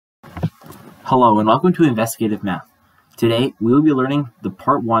Hello and welcome to Investigative Math. Today we will be learning the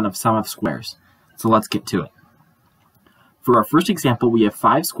part 1 of sum of squares. So let's get to it. For our first example, we have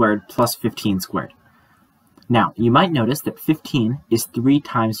 5 squared plus 15 squared. Now you might notice that 15 is 3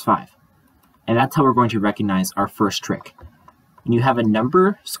 times 5. And that's how we're going to recognize our first trick. When you have a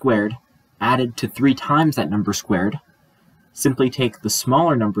number squared added to 3 times that number squared, simply take the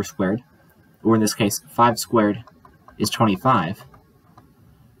smaller number squared, or in this case 5 squared is 25,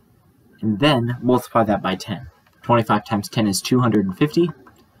 and then multiply that by 10. 25 times 10 is 250,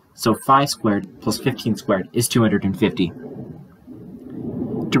 so 5 squared plus 15 squared is 250.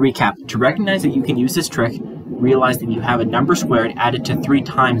 To recap, to recognize that you can use this trick, realize that you have a number squared added to 3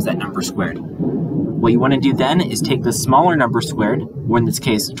 times that number squared. What you want to do then is take the smaller number squared, or in this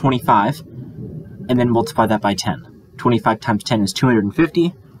case 25, and then multiply that by 10. 25 times 10 is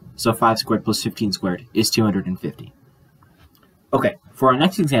 250, so 5 squared plus 15 squared is 250. Okay, for our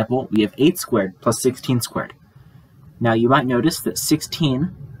next example, we have 8 squared plus 16 squared. Now you might notice that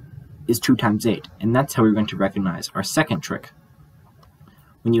 16 is 2 times 8, and that's how we're going to recognize our second trick.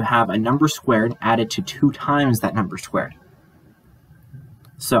 When you have a number squared added to 2 times that number squared.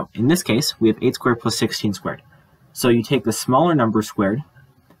 So, in this case, we have 8 squared plus 16 squared. So you take the smaller number squared,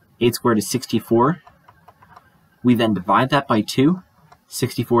 8 squared is 64. We then divide that by 2.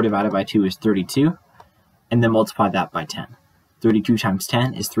 64 divided by 2 is 32, and then multiply that by 10. 32 times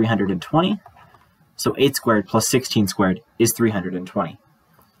 10 is 320, so 8 squared plus 16 squared is 320.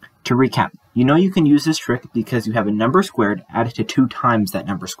 To recap, you know you can use this trick because you have a number squared added to 2 times that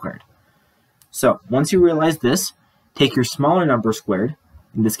number squared. So once you realize this, take your smaller number squared,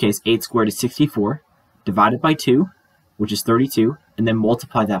 in this case 8 squared is 64, divide it by 2, which is 32, and then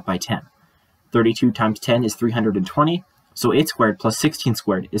multiply that by 10. 32 times 10 is 320, so 8 squared plus 16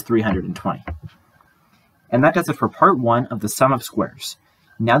 squared is 320. And that does it for part 1 of the sum of squares.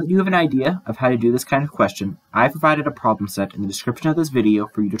 Now that you have an idea of how to do this kind of question, I've provided a problem set in the description of this video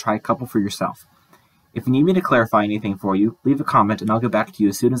for you to try a couple for yourself. If you need me to clarify anything for you, leave a comment and I'll get back to you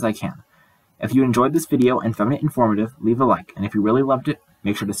as soon as I can. If you enjoyed this video and found it informative, leave a like, and if you really loved it,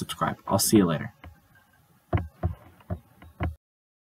 make sure to subscribe. I'll see you later.